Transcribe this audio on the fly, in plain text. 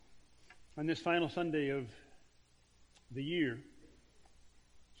on this final Sunday of the year.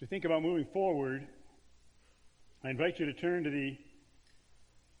 As we think about moving forward, I invite you to turn to the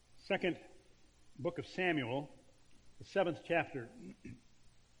second book of Samuel, the 7th chapter.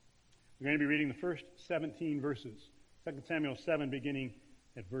 We're going to be reading the first 17 verses. 2 Samuel 7, beginning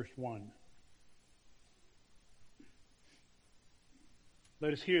at verse 1.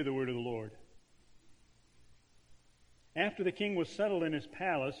 Let us hear the word of the Lord. After the king was settled in his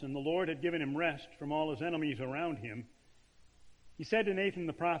palace, and the Lord had given him rest from all his enemies around him, he said to Nathan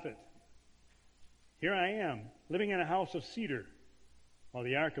the prophet, "Here I am, living in a house of cedar, while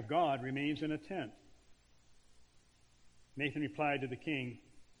the ark of God remains in a tent." Nathan replied to the king,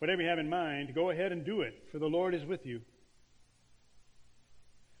 "Whatever you have in mind, go ahead and do it, for the Lord is with you."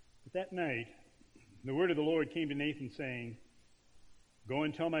 But that night, the word of the Lord came to Nathan, saying, "Go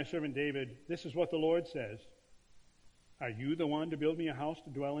and tell my servant David, this is what the Lord says. Are you the one to build me a house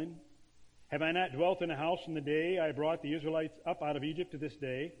to dwell in? Have I not dwelt in a house from the day I brought the Israelites up out of Egypt to this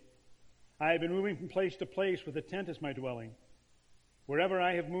day? I have been moving from place to place with a tent as my dwelling. Wherever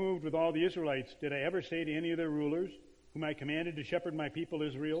I have moved with all the Israelites, did I ever say to any of their rulers, whom I commanded to shepherd my people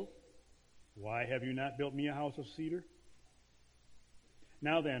Israel, 'Why have you not built me a house of cedar?'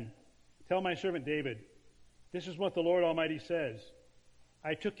 Now then, tell my servant David, this is what the Lord Almighty says.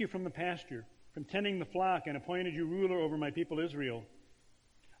 I took you from the pasture, from tending the flock, and appointed you ruler over my people Israel.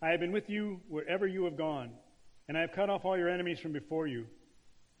 I have been with you wherever you have gone, and I have cut off all your enemies from before you.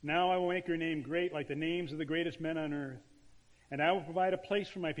 Now I will make your name great like the names of the greatest men on earth. And I will provide a place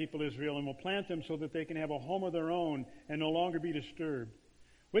for my people Israel, and will plant them so that they can have a home of their own and no longer be disturbed.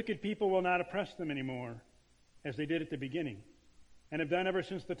 Wicked people will not oppress them anymore, as they did at the beginning, and have done ever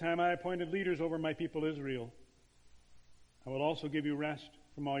since the time I appointed leaders over my people Israel. I will also give you rest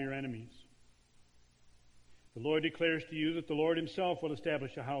from all your enemies. The Lord declares to you that the Lord himself will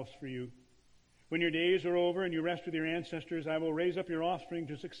establish a house for you. When your days are over and you rest with your ancestors, I will raise up your offspring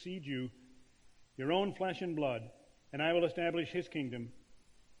to succeed you, your own flesh and blood, and I will establish his kingdom.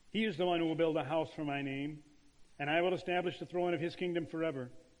 He is the one who will build a house for my name, and I will establish the throne of his kingdom forever.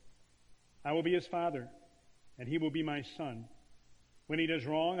 I will be his father, and he will be my son. When he does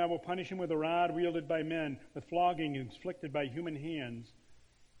wrong, I will punish him with a rod wielded by men, with flogging inflicted by human hands.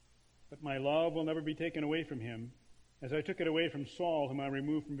 But my love will never be taken away from him, as I took it away from Saul, whom I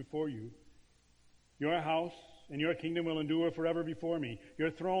removed from before you. Your house and your kingdom will endure forever before me.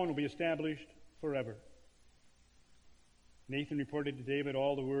 Your throne will be established forever." Nathan reported to David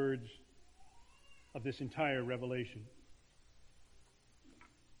all the words of this entire revelation.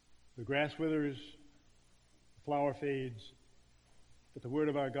 The grass withers, the flower fades, but the word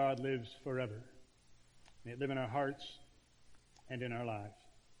of our God lives forever. May it live in our hearts and in our lives.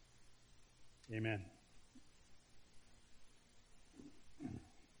 Amen.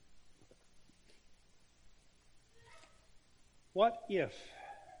 What if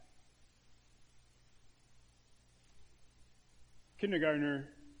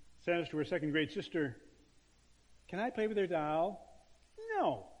kindergartner says to her second grade sister, "Can I play with your doll?"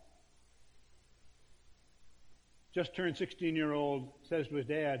 "No." Just turned 16-year-old says to his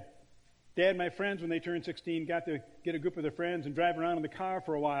dad, "Dad, my friends, when they turn 16, got to get a group of their friends and drive around in the car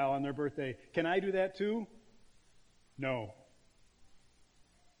for a while on their birthday. Can I do that too?" "No."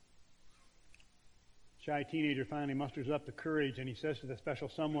 Shy teenager finally musters up the courage and he says to the special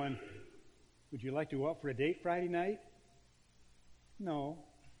someone, "Would you like to go out for a date Friday night?" "No."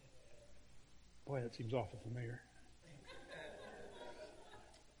 Boy, that seems awful familiar.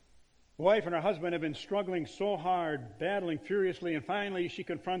 The wife and her husband have been struggling so hard, battling furiously, and finally she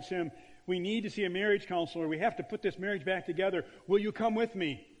confronts him. "We need to see a marriage counselor. We have to put this marriage back together. Will you come with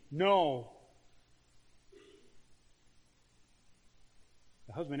me?" "No."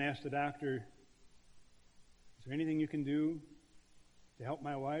 The husband asks the doctor, "Is there anything you can do to help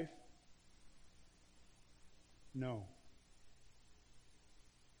my wife?" "No."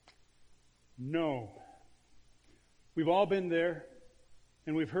 No. We've all been there,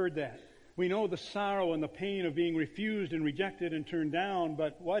 and we've heard that. We know the sorrow and the pain of being refused and rejected and turned down,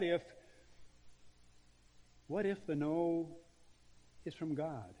 but what if the no is from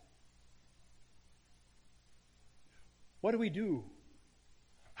God? What do we do?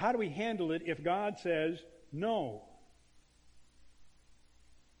 How do we handle it if God says no?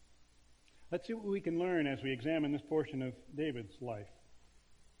 Let's see what we can learn as we examine this portion of David's life.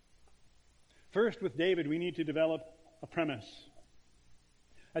 First, with David, we need to develop a premise.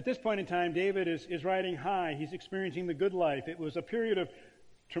 At this point in time, David is riding high. He's experiencing the good life. It was a period of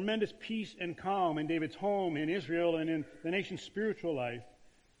tremendous peace and calm in David's home, in Israel, and in the nation's spiritual life.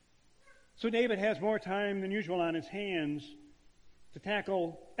 So David has more time than usual on his hands, to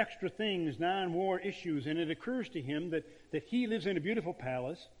tackle extra things, non-war issues, and it occurs to him that he lives in a beautiful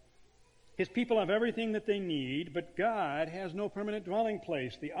palace. His people have everything that they need, but God has no permanent dwelling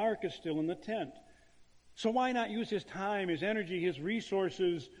place. The ark is still in the tent. So why not use his time, his energy, his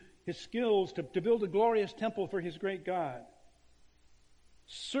resources, his skills to build a glorious temple for his great God?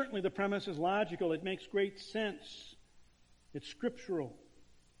 Certainly the premise is logical. It makes great sense. It's scriptural.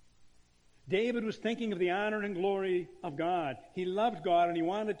 David was thinking of the honor and glory of God. He loved God and he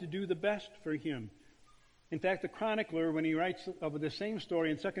wanted to do the best for him. In fact, the chronicler, when he writes of the same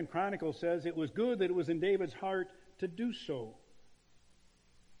story in 2 Chronicles, says it was good that it was in David's heart to do so.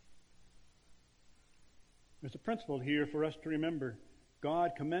 There's a principle here for us to remember.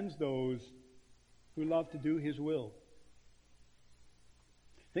 God commends those who love to do his will.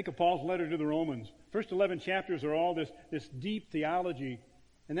 Think of Paul's letter to the Romans. First 11 chapters are all this deep theology.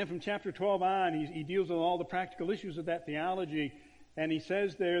 And then from chapter 12 on, he deals with all the practical issues of that theology. And he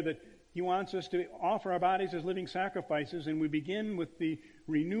says there that he wants us to offer our bodies as living sacrifices. And we begin with the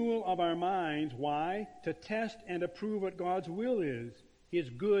renewal of our minds. Why? To test and approve what God's will is. His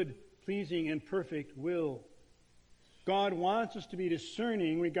good, pleasing, and perfect will. God wants us to be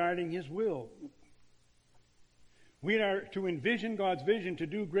discerning regarding his will. We are to envision God's vision, to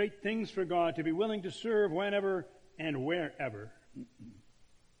do great things for God, to be willing to serve whenever and wherever.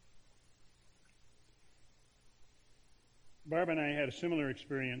 Barb and I had a similar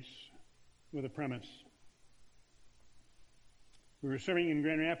experience with a premise. We were serving in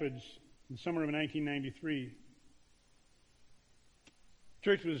Grand Rapids in the summer of 1993.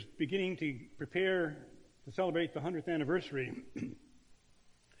 Church was beginning to prepare to celebrate the 100th anniversary,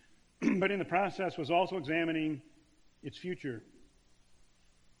 but in the process was also examining its future.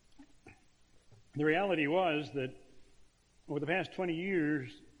 The reality was that over the past 20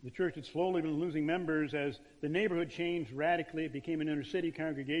 years, the church had slowly been losing members as the neighborhood changed radically. It became an inner-city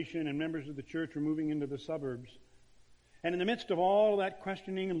congregation, and members of the church were moving into the suburbs. And in the midst of all that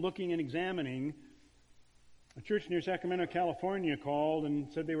questioning and looking and examining, a church near Sacramento, California called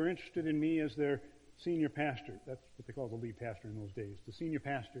and said they were interested in me as their senior pastor. That's what they called the lead pastor in those days, the senior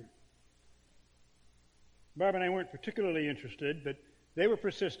pastor. Barb and I weren't particularly interested, but they were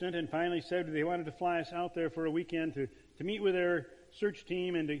persistent and finally said they wanted to fly us out there for a weekend to meet with their search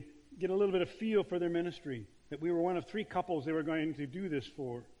team and to get a little bit of feel for their ministry, that we were one of 3 couples they were going to do this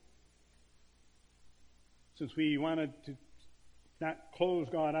for. Since we wanted to not close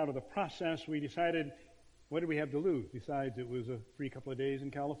God out of the process, we decided, what did we have to lose? Besides, it was a free couple of days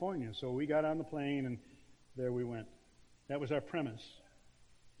in California. So we got on the plane and there we went. That was our premise.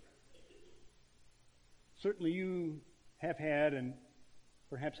 Certainly you have had and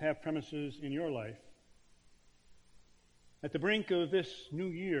perhaps have premises in your life. At the brink of this new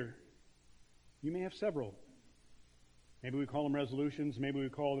year, you may have several. Maybe we call them resolutions, maybe we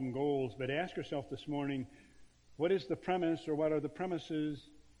call them goals, but ask yourself this morning, what is the premise or what are the premises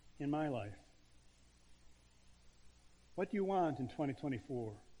in my life? What do you want in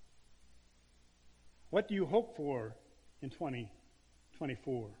 2024? What do you hope for in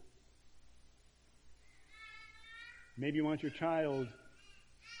 2024? Maybe you want your child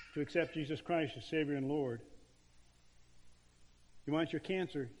to accept Jesus Christ as Savior and Lord. You want your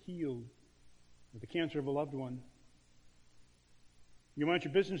cancer healed, or the cancer of a loved one. You want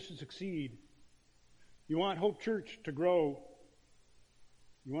your business to succeed. You want Hope Church to grow.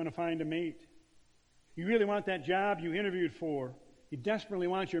 You want to find a mate. You really want that job you interviewed for. You desperately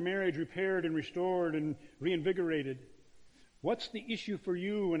want your marriage repaired and restored and reinvigorated. What's the issue for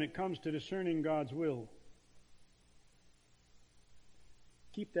you when it comes to discerning God's will?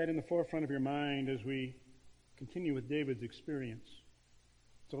 Keep that in the forefront of your mind as we continue with David's experience.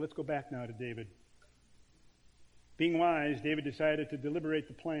 So let's go back now to David. Being wise, David decided to deliberate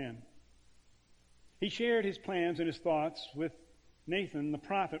the plan. He shared his plans and his thoughts with Nathan, the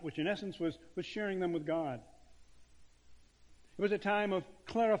prophet, which in essence was sharing them with God. It was a time of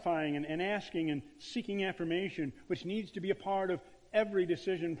clarifying and asking and seeking affirmation, which needs to be a part of every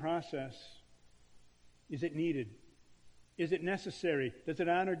decision process. Is it needed? Is it necessary? Does it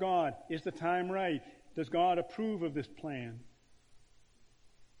honor God? Is the time right? Does God approve of this plan?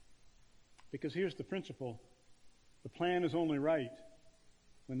 Because here's the principle. The plan is only right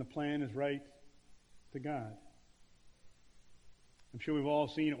when the plan is right to God. I'm sure we've all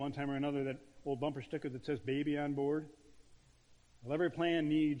seen at one time or another that old bumper sticker that says baby on board. Well, every plan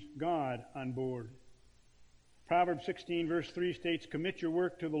needs God on board. Proverbs 16 verse 3 states, commit your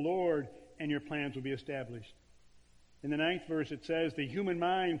work to the Lord and your plans will be established. In the 9th verse it says, the human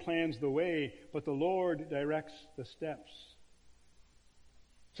mind plans the way, but the Lord directs the steps.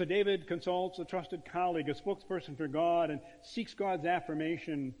 So David consults a trusted colleague, a spokesperson for God, and seeks God's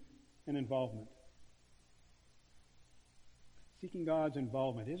affirmation and involvement. Seeking God's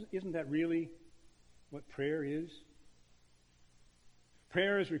involvement. Isn't that really what prayer is?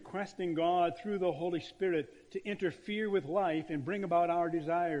 Prayer is requesting God through the Holy Spirit to interfere with life and bring about our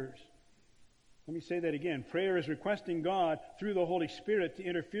desires. Let me say that again. Prayer is requesting God through the Holy Spirit to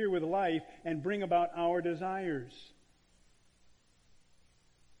interfere with life and bring about our desires.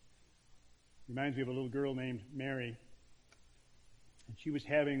 Reminds me of a little girl named Mary. And she was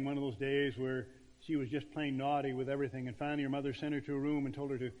having one of those days where she was just plain naughty with everything. And finally her mother sent her to a room and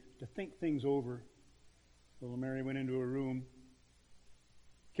told her to think things over. Little Mary went into her room.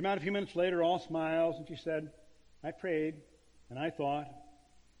 Came out a few minutes later, all smiles, and she said, I prayed, and I thought.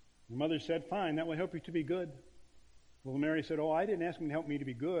 Her mother said, fine, that will help you to be good. Little Mary said, I didn't ask him to help me to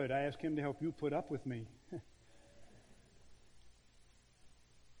be good. I asked him to help you put up with me.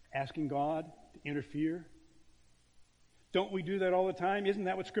 Asking God to interfere. Don't we do that all the time? Isn't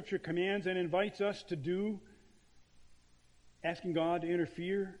that what Scripture commands and invites us to do? Asking God to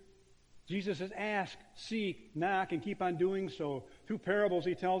interfere. Jesus says, ask, seek, knock, and keep on doing so. Through parables,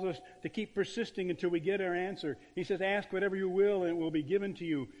 he tells us to keep persisting until we get our answer. He says, ask whatever you will, and it will be given to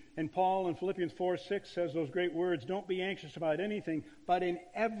you. And Paul in Philippians 4:6 says those great words, don't be anxious about anything, but in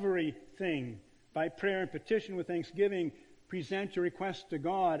everything, by prayer and petition with thanksgiving, present your requests to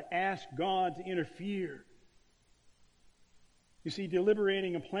God. Ask God to interfere. You see,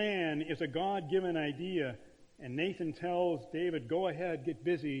 deliberating a plan is a God-given idea. And Nathan tells David, go ahead, get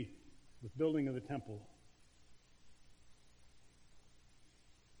busy with building of the temple.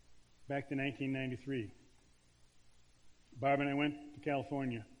 Back to 1993. Barb and I went to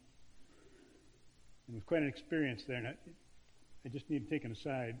California. It was quite an experience there. And I just need to take an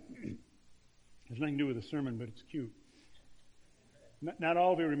aside. There's nothing to do with the sermon, but it's cute. Not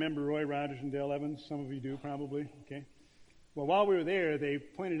all of you remember Roy Rogers and Dale Evans. Some of you do, probably. Okay. Well, while we were there, they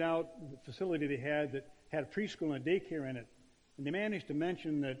pointed out the facility they had that had a preschool and a daycare in it. And they managed to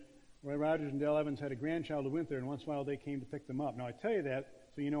mention that Roy Rogers and Dale Evans had a grandchild who went there, and once in a while they came to pick them up. Now, I tell you that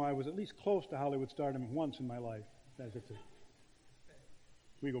so you know I was at least close to Hollywood stardom once in my life.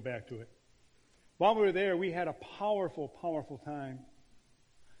 We go back to it. While we were there, we had a powerful, powerful time.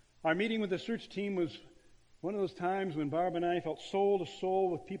 Our meeting with the search team was one of those times when Barb and I felt soul to soul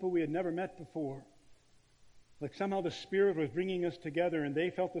with people we had never met before. Like somehow the Spirit was bringing us together, and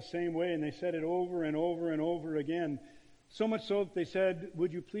they felt the same way, and they said it over and over and over again. So much so that they said,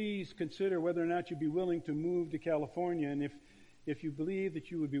 would you please consider whether or not you'd be willing to move to California? And if you believe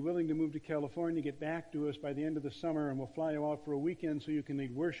that you would be willing to move to California, get back to us by the end of the summer, and we'll fly you out for a weekend so you can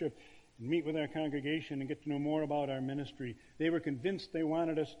lead worship and meet with our congregation and get to know more about our ministry. They were convinced they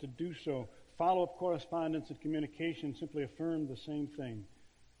wanted us to do so. Follow-up correspondence and communication simply affirmed the same thing.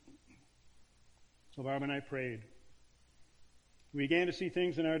 So Barb and I prayed. We began to see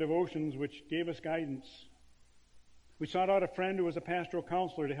things in our devotions which gave us guidance. We sought out a friend who was a pastoral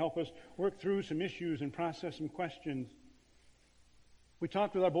counselor to help us work through some issues and process some questions. We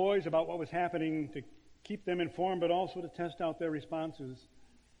talked with our boys about what was happening to keep them informed, but also to test out their responses.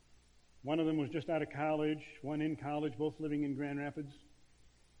 One of them was just out of college, one in college, both living in Grand Rapids.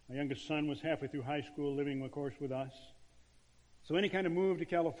 My youngest son was halfway through high school, living, of course, with us. So any kind of move to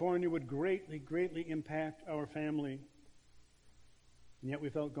California would greatly, greatly impact our family. And yet we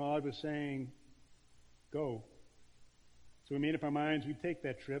felt God was saying, go. So we made up our minds we'd take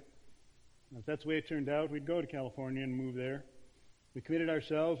that trip. And if that's the way it turned out, we'd go to California and move there. We committed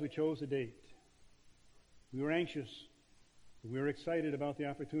ourselves. We chose a date. We were anxious, but we were excited about the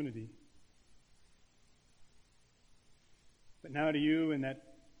opportunity. But now to you, in that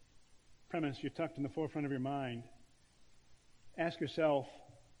premise you tucked in the forefront of your mind, ask yourself,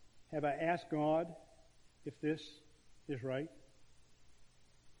 have I asked God if this is right?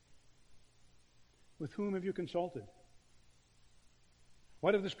 With whom have you consulted?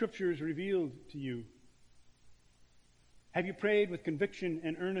 What have the Scriptures revealed to you? Have you prayed with conviction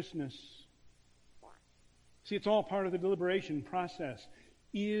and earnestness? See, it's all part of the deliberation process.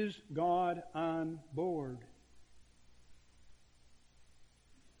 Is God on board?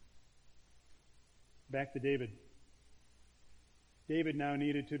 Back to David. David now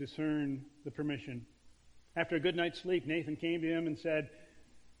needed to discern the permission. After a good night's sleep, Nathan came to him and said,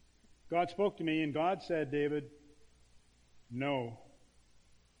 God spoke to me, and God said, David, no.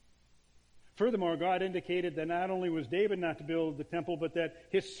 Furthermore, God indicated that not only was David not to build the temple, but that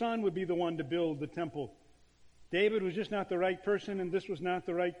his son would be the one to build the temple. David was just not the right person, and this was not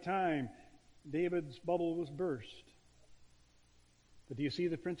the right time. David's bubble was burst. But do you see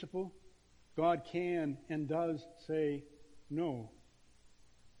the principle? God can and does say no.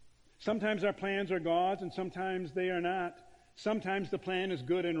 Sometimes our plans are God's and sometimes they are not. Sometimes the plan is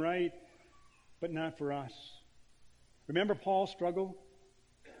good and right, but not for us. Remember Paul's struggle?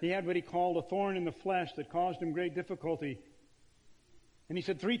 He had what he called a thorn in the flesh that caused him great difficulty. And he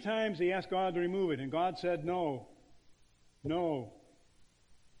said 3 times he asked God to remove it, and God said no, no,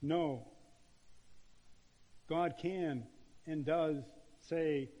 no. God can and does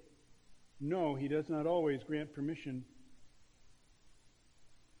say no. He does not always grant permission.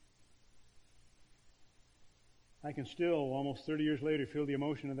 I can still, almost 30 years later, feel the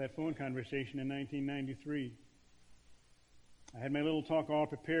emotion of that phone conversation in 1993. I had my little talk all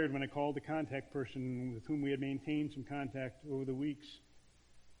prepared when I called the contact person with whom we had maintained some contact over the weeks.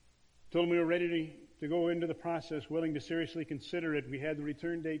 Told him we were ready to go into the process, willing to seriously consider it. We had the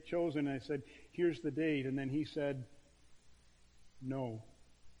return date chosen. I said, here's the date. And then he said, no.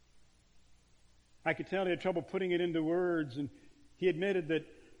 I could tell he had trouble putting it into words, and he admitted that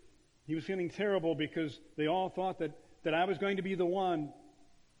he was feeling terrible because they all thought that I was going to be the one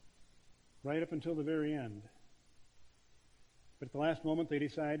right up until the very end. But at the last moment, they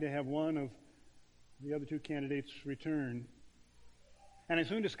decided to have one of the other 2 candidates return. And I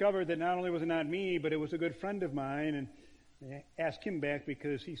soon discovered that not only was it not me, but it was a good friend of mine, and I asked him back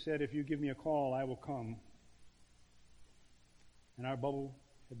because he said, if you give me a call, I will come. And our bubble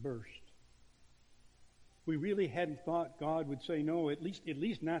had burst. We really hadn't thought God would say no, at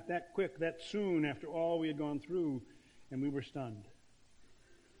least not that quick, that soon after all we had gone through, and we were stunned.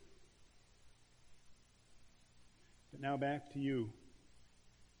 But now back to you.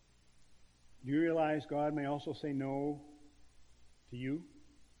 Do you realize God may also say no to you?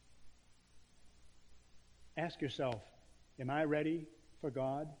 Ask yourself, am I ready for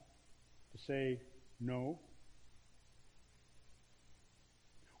God to say no?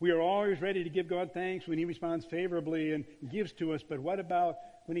 We are always ready to give God thanks when He responds favorably and gives to us, but what about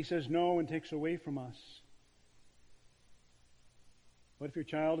when He says no and takes away from us? What if your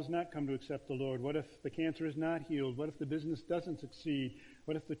child has not come to accept the Lord? What if the cancer is not healed? What if the business doesn't succeed?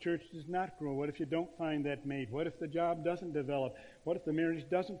 What if the church does not grow? What if you don't find that mate? What if the job doesn't develop? What if the marriage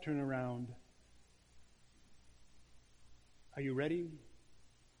doesn't turn around? Are you ready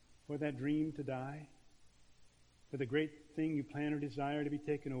for that dream to die? For the great thing you plan or desire to be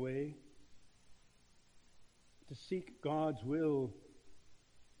taken away? To seek God's will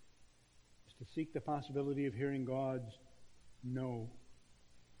is to seek the possibility of hearing God's no.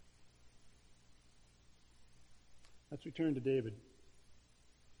 Let's return to David.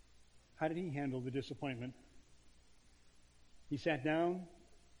 How did he handle the disappointment? He sat down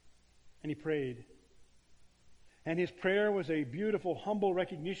and he prayed. And his prayer was a beautiful, humble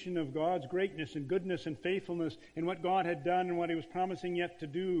recognition of God's greatness and goodness and faithfulness and what God had done and what He was promising yet to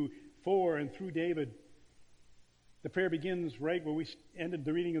do for and through David. The prayer begins right where we ended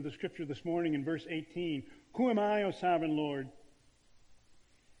the reading of the Scripture this morning in verse 18. Who am I, O sovereign Lord?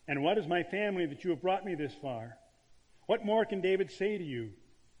 And what is my family that you have brought me this far? What more can David say to you?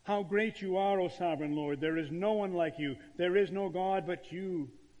 How great you are, O sovereign Lord. There is no one like you. There is no God but you.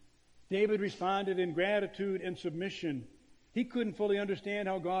 David responded in gratitude and submission. He couldn't fully understand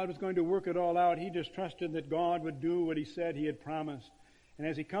how God was going to work it all out. He just trusted that God would do what He said He had promised. And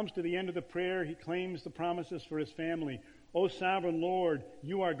as he comes to the end of the prayer, he claims the promises for his family. O sovereign Lord,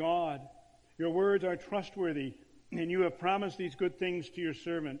 you are God. Your words are trustworthy, and you have promised these good things to your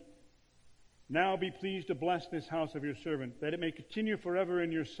servant. Now be pleased to bless this house of your servant, that it may continue forever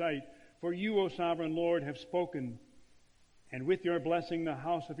in your sight. For you, O sovereign Lord, have spoken, and with your blessing the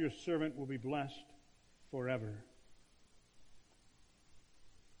house of your servant will be blessed forever.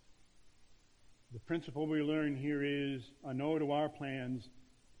 The principle we learn here is a no to our plans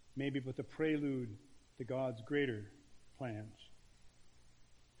may be but the prelude to God's greater plans.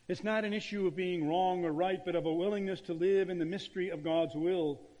 It's not an issue of being wrong or right, but of a willingness to live in the mystery of God's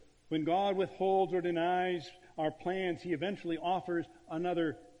will. When God withholds or denies our plans, He eventually offers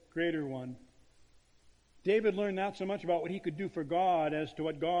another greater one. David learned not so much about what he could do for God as to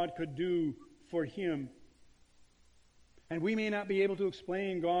what God could do for him. And we may not be able to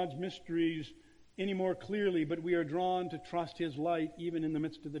explain God's mysteries any more clearly, but we are drawn to trust His light even in the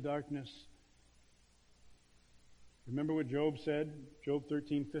midst of the darkness. Remember what Job said? Job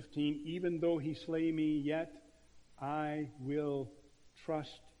 13:15, even though he slay me, yet I will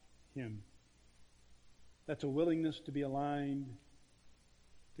trust Him. That's a willingness to be aligned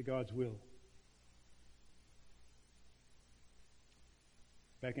to God's will.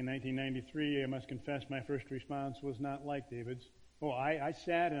 Back in 1993, I must confess my first response was not like David's. I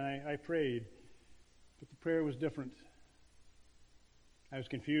sat and I prayed, but the prayer was different. I was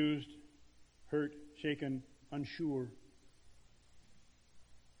confused, hurt, shaken, unsure.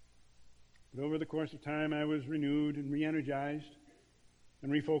 But over the course of time, I was renewed and re-energized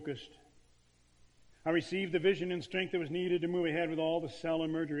and refocused. I received the vision and strength that was needed to move ahead with all the cell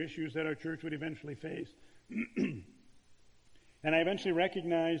and merger issues that our church would eventually face. And I eventually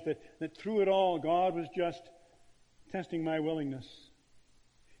recognized that through it all, God was just testing my willingness.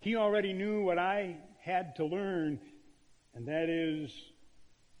 He already knew what I had to learn, and that is,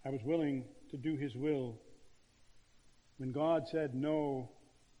 I was willing to do His will. When God said no,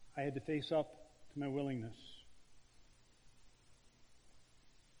 I had to face up to my willingness.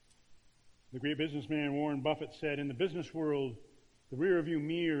 The great businessman Warren Buffett said, in the business world, the rear-view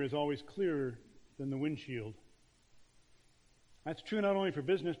mirror is always clearer than the windshield. That's true not only for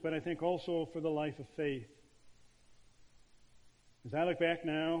business, but I think also for the life of faith. As I look back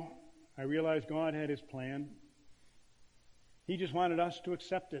now, I realize God had His plan. He just wanted us to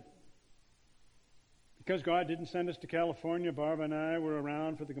accept it. Because God didn't send us to California, Barbara and I were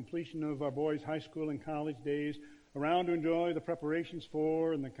around for the completion of our boys' high school and college days, around to enjoy the preparations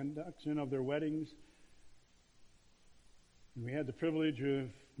for and the conduction of their weddings. And we had the privilege of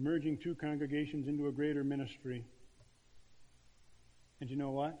merging two congregations into a greater ministry. And you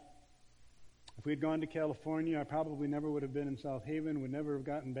know what? If we had gone to California, I probably never would have been in South Haven, would never have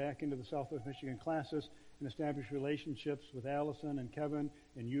gotten back into the Southwest Michigan classes and established relationships with Allison and Kevin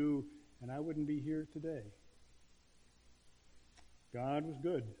and you, and I wouldn't be here today. God was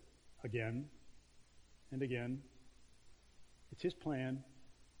good again and again. It's His plan.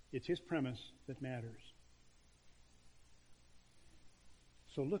 It's His premise that matters.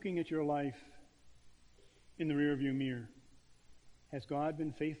 So looking at your life in the rearview mirror, has God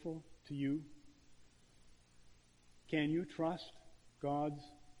been faithful to you? Can you trust God's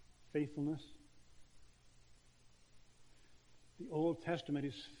faithfulness? The Old Testament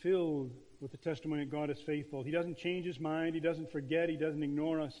is filled with the testimony that God is faithful. He doesn't change His mind. He doesn't forget. He doesn't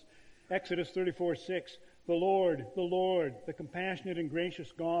ignore us. Exodus 34:6, the Lord, the compassionate and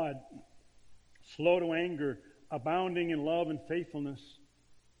gracious God, slow to anger, abounding in love and faithfulness.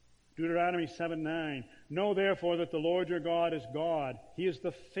 Deuteronomy 7:9, know therefore that the Lord your God is God. He is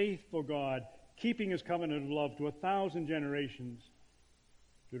the faithful God, keeping His covenant of love to 1,000 generations.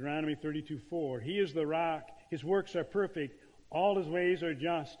 Deuteronomy 32:4, He is the rock. His works are perfect. All His ways are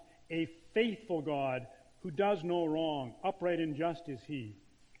just. A faithful God who does no wrong. Upright and just is He.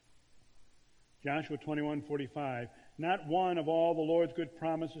 Joshua 21:45, not one of all the Lord's good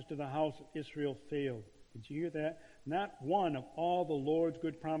promises to the house of Israel failed. Did you hear that? Not one of all the Lord's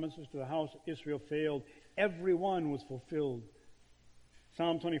good promises to the house of Israel failed. Every one was fulfilled.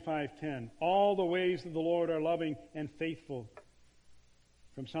 Psalm 25:10, all the ways of the Lord are loving and faithful.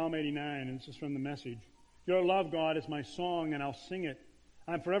 From Psalm 89, and this is from the Message. Your love, God, is my song, and I'll sing it.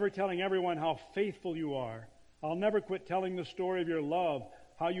 I'm forever telling everyone how faithful you are. I'll never quit telling the story of your love,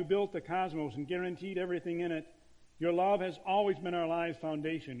 how you built the cosmos and guaranteed everything in it. Your love has always been our lives'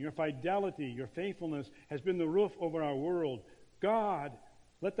 foundation. Your fidelity, your faithfulness has been the roof over our world. God,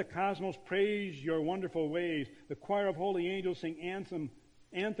 let the cosmos praise your wonderful ways. The choir of holy angels sing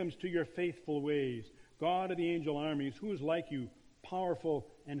anthems to your faithful ways. God of the angel armies, who is like you, powerful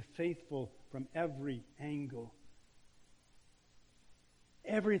and faithful from every angle?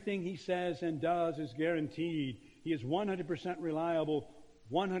 Everything He says and does is guaranteed. He is 100% reliable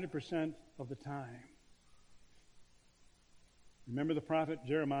 100% of the time. Remember the prophet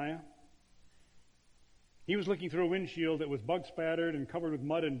Jeremiah? He was looking through a windshield that was bug-spattered and covered with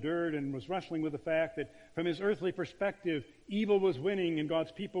mud and dirt and was wrestling with the fact that from his earthly perspective, evil was winning and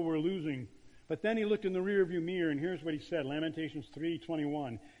God's people were losing. But then he looked in the rearview mirror, and here's what he said, Lamentations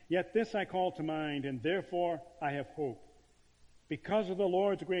 3:21. Yet this I call to mind, and therefore I have hope. Because of the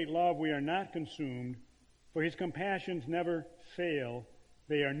Lord's great love, we are not consumed, for His compassions never fail.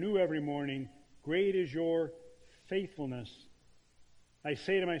 They are new every morning. Great is your faithfulness. I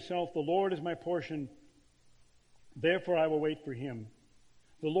say to myself, the Lord is my portion, therefore I will wait for Him.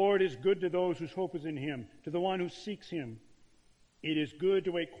 The Lord is good to those whose hope is in Him, to the one who seeks Him. It is good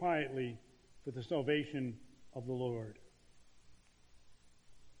to wait quietly for the salvation of the Lord.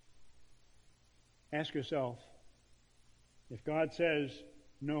 Ask yourself, if God says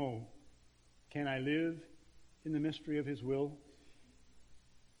no, can I live in the mystery of His will?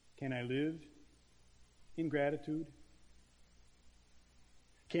 Can I live in gratitude?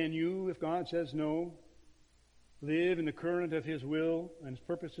 Can you, if God says no, live in the current of His will and His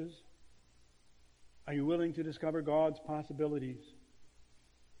purposes? Are you willing to discover God's possibilities?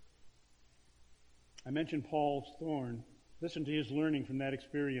 I mentioned Paul's thorn. Listen to his learning from that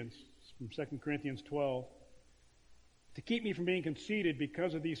experience from 2 Corinthians 12. To keep me from being conceited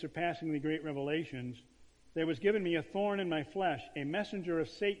because of these surpassingly great revelations, there was given me a thorn in my flesh, a messenger of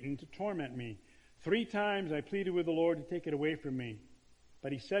Satan to torment me. 3 times I pleaded with the Lord to take it away from me.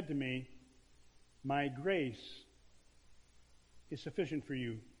 But he said to me, my grace is sufficient for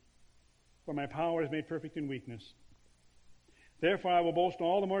you, for my power is made perfect in weakness. Therefore I will boast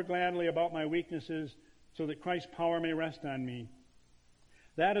all the more gladly about my weaknesses, so that Christ's power may rest on me.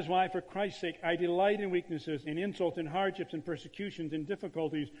 That is why, for Christ's sake, I delight in weaknesses, in insults, in hardships, in persecutions, in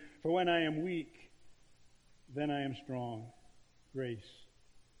difficulties. For when I am weak, then I am strong. Grace.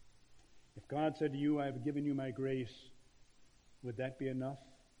 If God said to you, I have given you my grace, would that be enough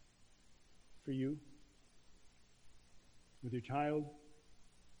for you? With your child,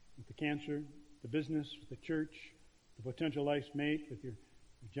 with the cancer, the business, with the church, the potential life's mate, with your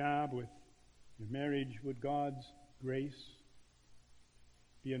job, with your marriage, would God's grace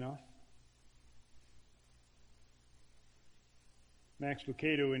be enough? Max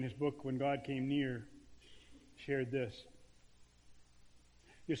Lucado, in his book, When God Came Near, shared this.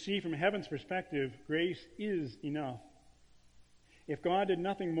 You see, from heaven's perspective, grace is enough. If God did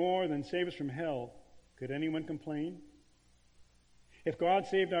nothing more than save us from hell, could anyone complain? If God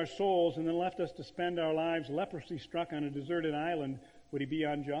saved our souls and then left us to spend our lives leprosy struck on a deserted island, would he be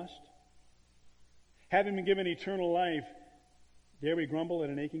unjust? Having been given eternal life, dare we grumble at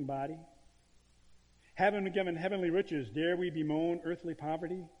an aching body? Having been given heavenly riches, dare we bemoan earthly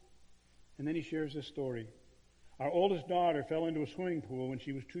poverty? And then he shares this story. Our oldest daughter fell into a swimming pool when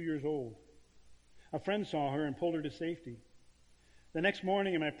she was 2 years old. A friend saw her and pulled her to safety. The next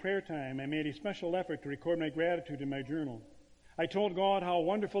morning in my prayer time, I made a special effort to record my gratitude in my journal. I told God how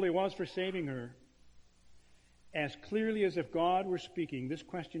wonderful he was for saving her. As clearly as if God were speaking, this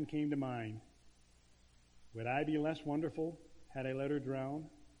question came to mind. Would I be less wonderful had I let her drown?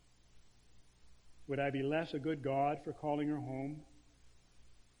 Would I be less a good God for calling her home?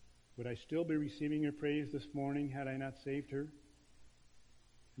 Would I still be receiving her praise this morning had I not saved her?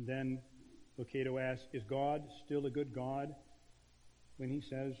 And then Lucado asks, is God still a good God when he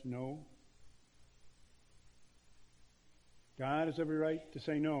says no? God has every right to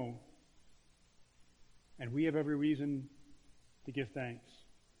say no, and we have every reason to give thanks.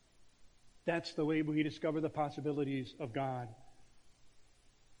 That's the way we discover the possibilities of God.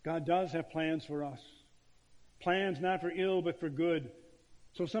 God does have plans for us. Plans not for ill, but for good.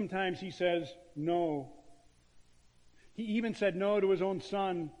 So sometimes he says no. He even said no to his own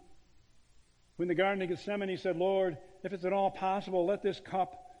son. When in the Garden of Gethsemane he said, Lord, if it's at all possible, let this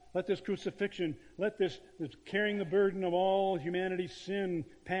cup, let this crucifixion, let this carrying the burden of all humanity's sin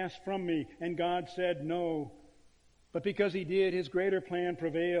pass from me. And God said no. But because he did, his greater plan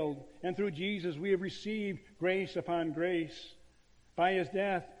prevailed. And through Jesus, we have received grace upon grace. By his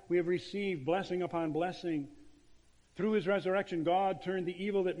death, we have received blessing upon blessing. Through his resurrection, God turned the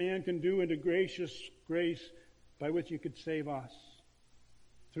evil that man can do into gracious grace by which he could save us.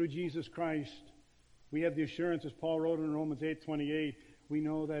 Through Jesus Christ, we have the assurance, as Paul wrote in Romans 8:28, we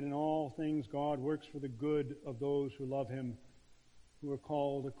know that in all things God works for the good of those who love him, who are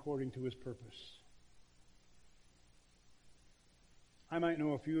called according to his purpose. I might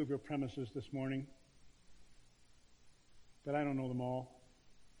know a few of your premises this morning, but I don't know them all.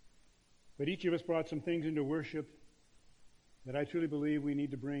 But each of us brought some things into worship that I truly believe we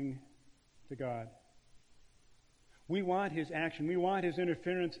need to bring to God. We want his action. We want his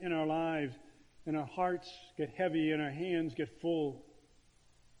interference in our lives, and our hearts get heavy and our hands get full.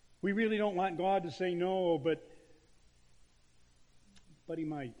 We really don't want God to say no, but he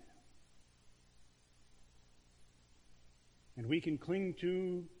might. And we can cling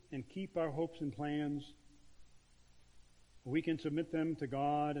to and keep our hopes and plans. We can submit them to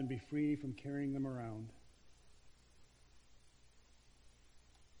God and be free from carrying them around.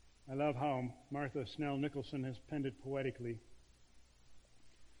 I love how Martha Snell Nicholson has penned it poetically.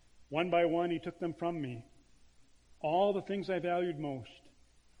 One by one he took them from me, all the things I valued most.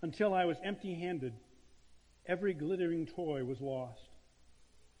 Until I was empty-handed, every glittering toy was lost.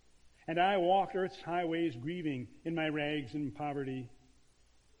 And I walked earth's highways grieving in my rags and poverty,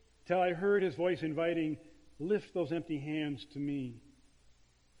 till I heard his voice inviting, lift those empty hands to me.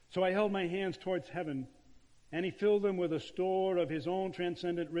 So I held my hands towards heaven, and he filled them with a store of his own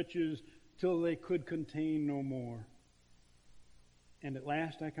transcendent riches till they could contain no more. And at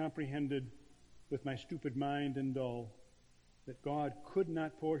last I comprehended, with my stupid mind and dull, that God could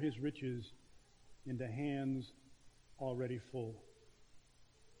not pour his riches into hands already full.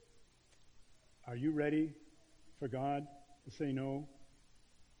 Are you ready for God to say no?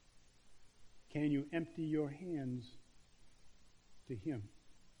 Can you empty your hands to him?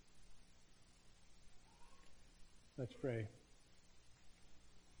 Let's pray.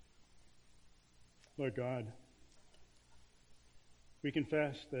 Lord God, we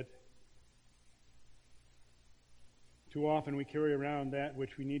confess that too often we carry around that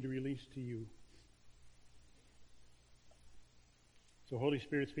which we need to release to you. So, Holy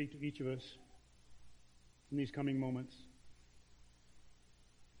Spirit, speak to each of us in these coming moments.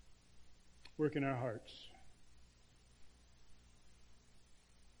 Work in our hearts.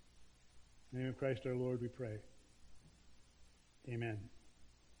 In the name of Christ our Lord we pray. Amen.